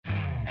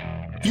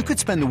You could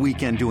spend the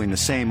weekend doing the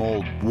same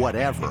old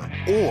whatever,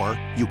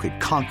 or you could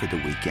conquer the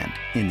weekend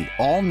in the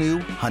all-new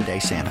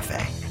Hyundai Santa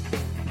Fe.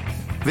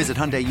 Visit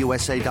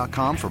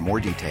HyundaiUSA.com for more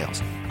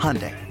details.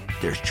 Hyundai,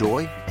 there's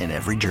joy in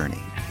every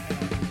journey.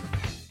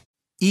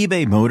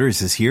 eBay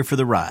Motors is here for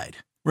the ride.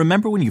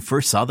 Remember when you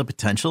first saw the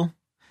potential?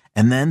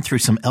 And then through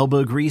some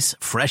elbow grease,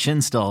 fresh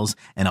installs,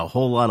 and a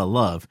whole lot of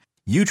love,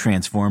 you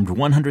transformed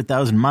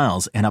 100,000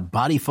 miles and a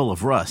body full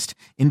of rust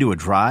into a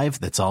drive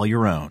that's all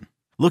your own.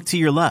 Look to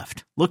your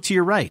left. Look to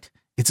your right.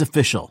 It's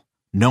official.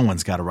 No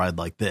one's got a ride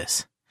like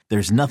this.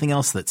 There's nothing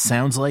else that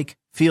sounds like,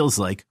 feels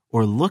like,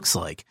 or looks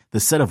like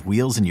the set of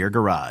wheels in your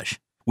garage.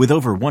 With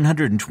over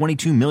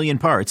 122 million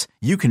parts,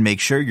 you can make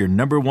sure your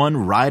number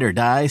one ride or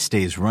die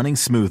stays running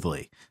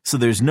smoothly. So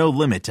there's no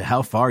limit to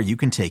how far you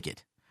can take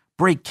it.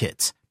 Brake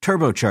kits,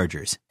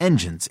 turbochargers,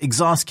 engines,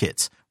 exhaust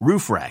kits,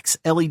 roof racks,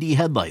 LED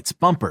headlights,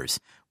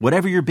 bumpers,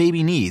 whatever your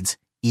baby needs,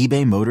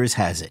 eBay Motors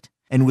has it.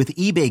 And with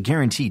eBay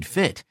Guaranteed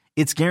Fit,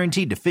 it's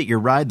guaranteed to fit your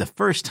ride the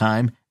first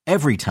time,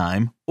 every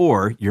time,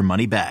 or your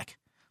money back.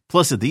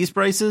 Plus, at these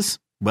prices,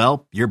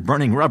 well, you're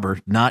burning rubber,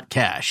 not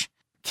cash.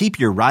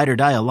 Keep your ride or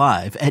die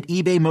alive at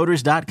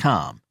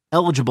ebaymotors.com.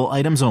 Eligible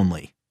items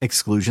only.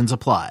 Exclusions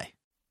apply.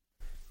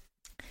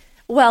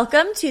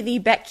 Welcome to the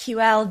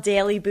BetQL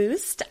Daily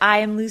Boost. I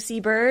am Lucy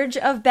Burge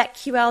of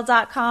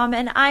BetQL.com,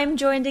 and I'm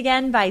joined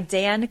again by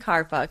Dan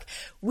Karpuk.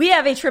 We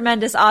have a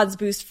tremendous odds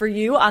boost for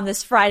you on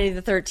this Friday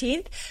the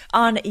 13th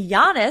on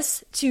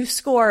Giannis to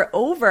score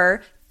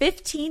over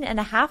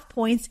 15.5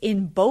 points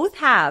in both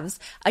halves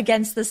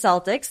against the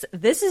Celtics.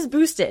 This is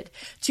boosted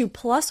to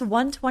plus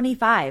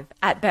 125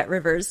 at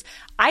BetRivers.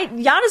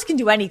 Giannis can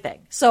do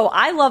anything, so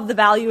I love the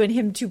value in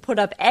him to put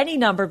up any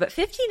number, but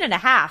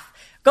 15.5,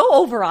 go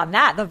over on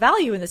that. The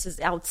value in this is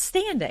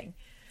outstanding.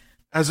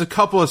 As a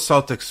couple of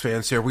Celtics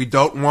fans here, we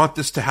don't want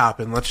this to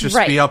happen. Let's just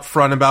be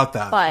upfront about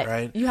that, but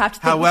right? You have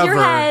to think with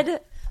your head.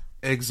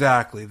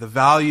 Exactly. The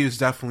value is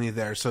definitely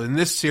there. So in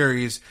this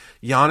series,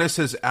 Giannis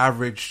has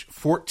averaged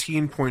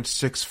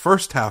 14.6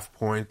 first half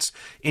points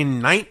in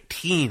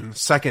 19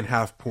 second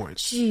half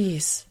points.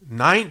 Jeez.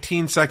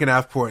 19 second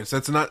half points.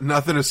 That's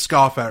nothing to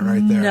scoff at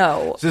right there.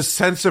 No. This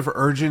sense of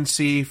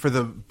urgency for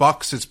the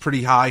Bucks is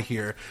pretty high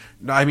here.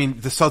 I mean,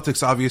 the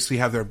Celtics obviously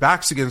have their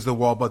backs against the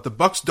wall, but the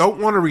Bucks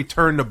don't want to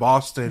return to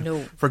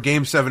Boston for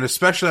Game 7,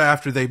 especially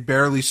after they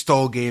barely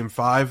stole Game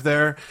 5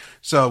 there.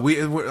 So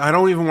I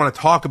don't even want to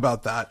talk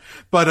about that.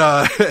 But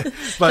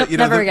you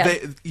know,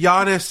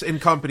 Giannis and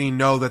company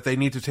know that they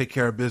need to take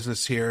care of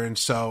business here, and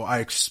so I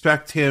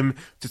expect him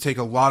to take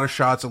a lot of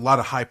shots, a lot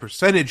of high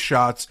percentage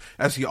shots,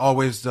 as he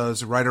always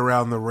does, right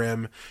around the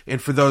rim.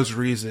 And for those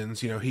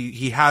reasons, you know,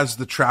 he has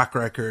the track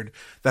record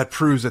that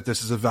proves that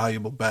this is a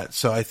valuable bet.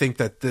 So I think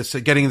that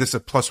getting this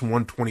at plus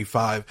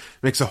 125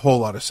 makes a whole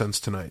lot of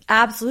sense tonight.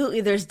 Absolutely.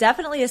 There's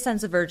definitely a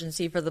sense of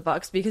urgency for the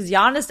Bucks because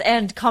Giannis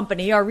and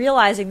company are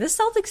realizing this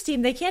Celtics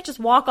team, they can't just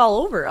walk all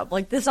over them.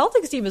 Like, the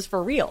Celtics team is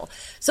for real.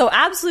 So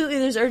absolutely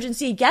there's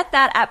urgency. Get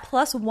that at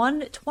plus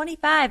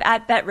 125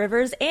 at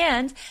BetRivers,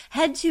 and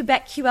head to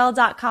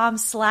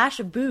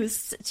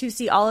BetQL.com/boosts to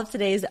see all of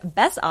today's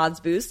best odds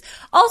boosts.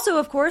 Also,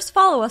 of course,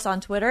 follow us on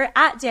Twitter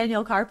at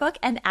Daniel Karpuk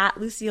and at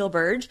Lucille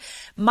Burge.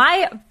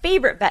 My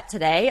favorite bet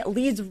today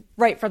leads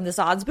right from this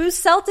odds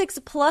boost.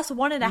 Celtics plus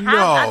 1.5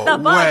 at the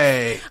Bucks.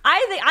 Way.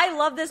 I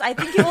love this. I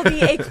think it will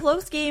be a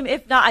close game.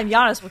 If not,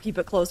 Giannis will keep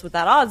it close with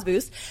that odds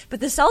boost. But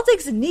the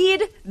Celtics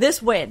need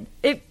this win.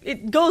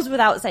 It goes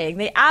without saying.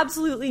 They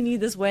absolutely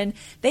need this win.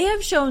 They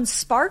have shown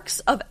sparks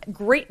of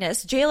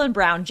greatness. Jaylen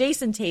Brown,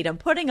 Jason Tatum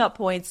putting up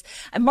points,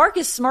 and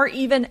Marcus Smart,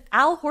 even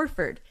Al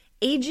Horford.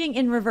 Aging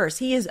in reverse.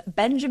 He is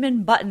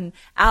Benjamin Button,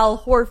 Al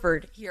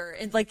Horford here.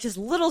 It's like just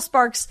little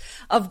sparks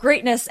of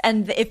greatness.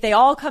 And if they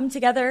all come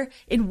together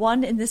in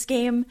this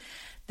game,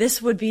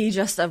 this would be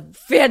just a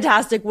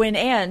fantastic win.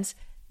 And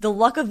the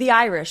luck of the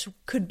Irish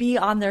could be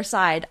on their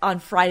side on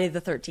Friday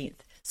the 13th.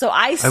 So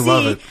I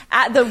see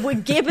at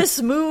the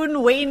gibbous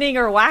moon waning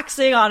or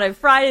waxing on a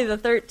Friday the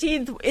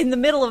 13th in the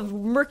middle of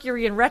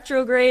Mercury in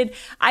retrograde.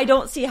 I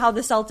don't see how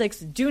the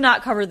Celtics do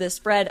not cover this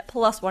spread,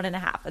 plus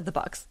 1.5 at the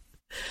Bucks.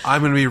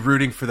 I'm going to be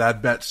rooting for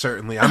that bet,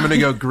 certainly. I'm going to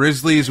go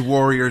Grizzlies,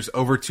 Warriors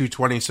over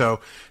 220. So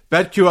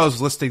BetQL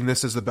is listing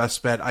this as the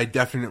best bet. I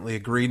definitely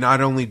agree.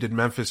 Not only did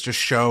Memphis just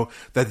show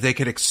that they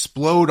could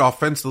explode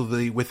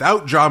offensively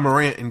without Ja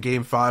Morant in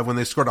Game 5 when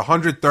they scored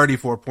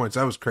 134 points.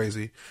 That was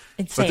crazy.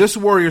 Insane. But this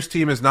Warriors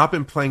team has not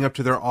been playing up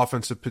to their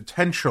offensive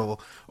potential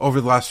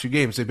over the last few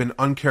games. They've been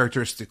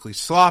uncharacteristically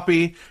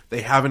sloppy.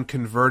 They haven't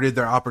converted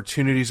their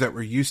opportunities that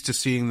we're used to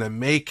seeing them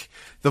make.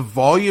 The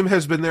volume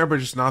has been there, but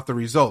just not the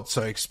results.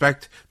 So I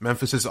expect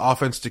Memphis's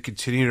offense to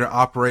continue to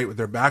operate with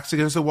their backs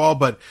against the wall,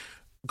 but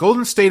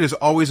Golden State is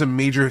always a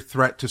major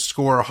threat to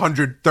score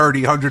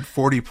 130,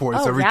 140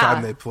 points every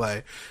time they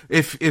play.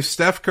 If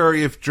Steph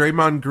Curry, if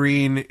Draymond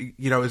Green,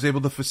 is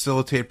able to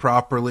facilitate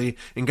properly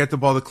and get the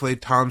ball to Klay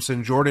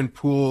Thompson, Jordan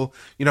Poole,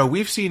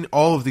 we've seen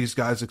all of these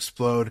guys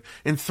explode.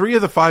 And 3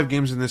 of the 5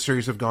 games in this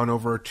series have gone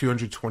over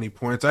 220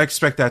 points. I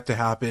expect that to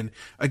happen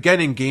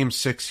again in Game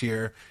 6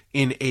 here.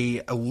 in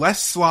a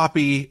less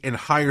sloppy and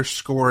higher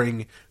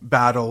scoring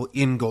battle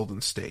in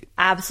Golden State.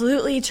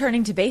 Absolutely.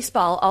 Turning to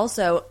baseball,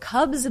 also,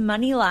 Cubs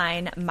money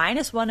line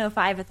minus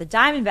 105 at the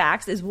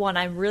Diamondbacks is one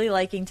I'm really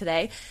liking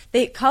today.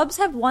 The Cubs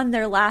have won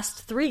their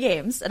last 3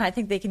 games, and I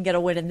think they can get a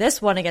win in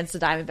this one against the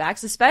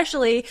Diamondbacks,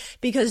 especially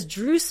because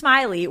Drew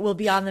Smyly will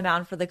be on the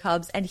mound for the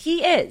Cubs, and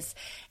he is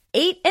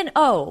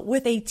 8-0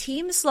 with a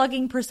team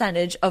slugging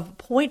percentage of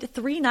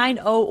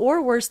 .390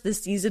 or worse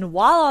this season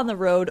while on the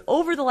road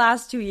over the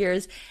last 2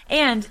 years,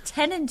 and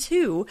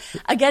 10-2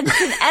 against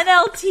an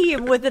NL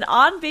team with an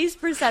on-base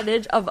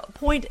percentage of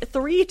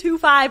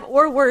 .325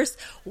 or worse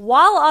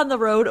while on the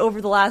road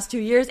over the last 2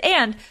 years.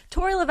 And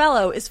Torey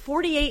Lovullo is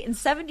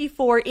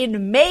 48-74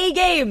 in May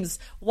games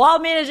while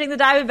managing the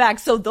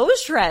Diamondbacks. So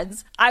those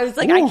trends, I was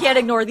like, I can't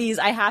ignore these.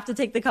 I have to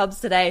take the Cubs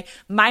today,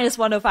 minus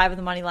 105 in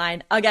the money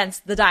line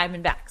against the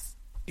Diamondbacks.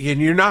 And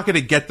you're not going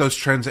to get those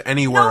trends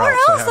anywhere else.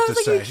 I have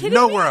to say,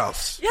 nowhere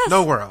else. Yes.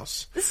 Nowhere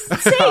else. This is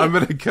insane.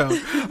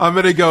 I'm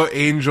gonna go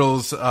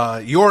Angels.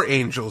 Your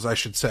Angels, I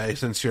should say,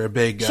 since you're a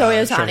big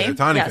Shohei Ohtani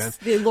fan.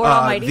 The Lord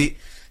Almighty.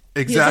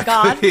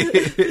 Exactly.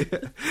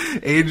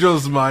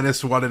 Angels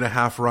minus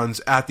 1.5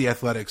 runs at the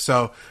Athletics.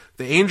 So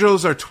the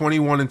Angels are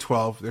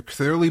 21-12. They're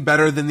clearly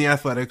better than the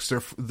Athletics.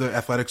 The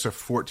Athletics are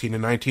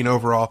 14-19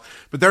 overall.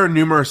 But there are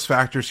numerous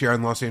factors here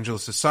on Los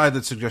Angeles' side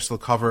that suggest they'll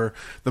cover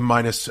the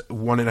minus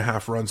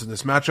 1.5 runs in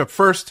this matchup.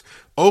 First,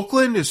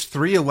 Oakland is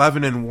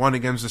 3-11-1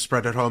 against the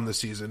spread at home this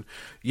season.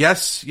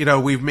 Yes,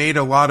 we've made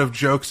a lot of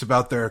jokes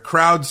about their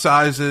crowd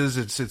sizes.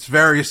 It's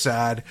very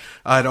sad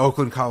at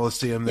Oakland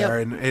Coliseum there.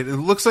 Yep. And it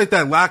looks like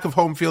that lack of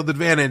home field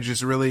advantage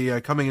is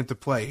really coming into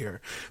play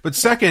here. But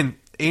second,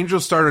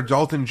 Angels starter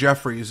Dalton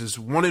Jeffries is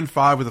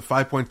 1-5 with a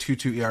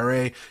 5.22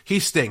 ERA. He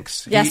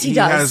stinks. Yes, he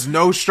does. He has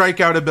no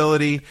strikeout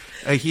ability.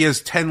 He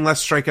has 10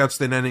 less strikeouts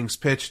than innings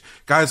pitched.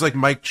 Guys like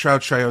Mike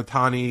Trout, Shohei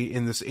Ohtani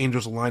in this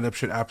Angels lineup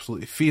should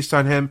absolutely feast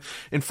on him.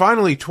 And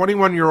finally,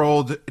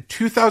 21-year-old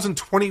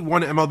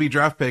 2021 MLB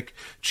draft pick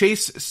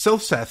Chase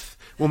Silseth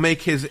will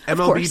make his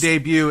MLB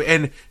debut.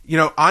 And,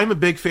 I'm a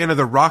big fan of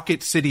the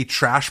Rocket City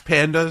Trash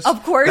Pandas.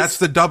 Of course. That's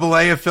the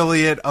AA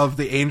affiliate of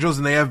the Angels,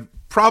 and they have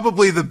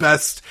probably the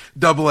best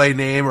AA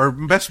name or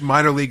best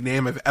minor league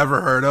name I've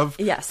ever heard of.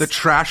 Yes. The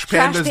Trash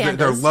Pandas.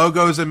 Their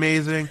logo's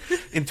amazing.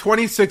 In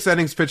 26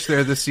 innings pitched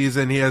there this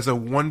season, he has a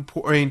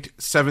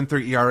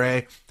 1.73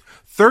 ERA.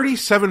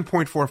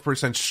 37.4%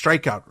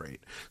 strikeout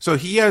rate. So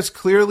he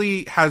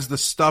clearly has the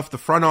stuff. The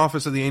front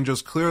office of the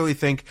Angels clearly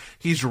think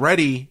he's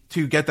ready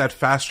to get that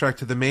fast track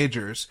to the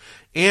majors.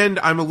 And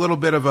I'm a little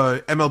bit of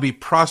a MLB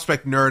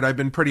prospect nerd. I've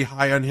been pretty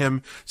high on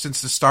him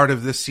since the start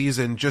of this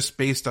season, just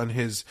based on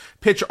his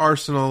pitch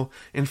arsenal.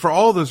 And for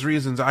all those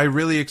reasons, I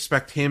really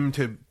expect him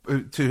to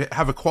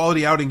have a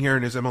quality outing here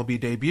in his MLB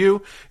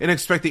debut, and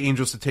expect the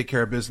Angels to take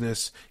care of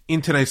business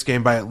in tonight's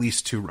game by at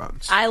least 2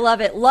 runs. I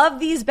love it. Love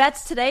these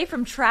bets today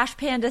from Trash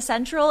Panda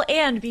Central,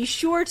 and be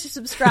sure to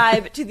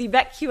subscribe to the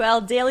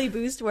BetQL Daily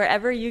Boost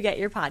wherever you get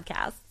your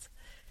podcasts.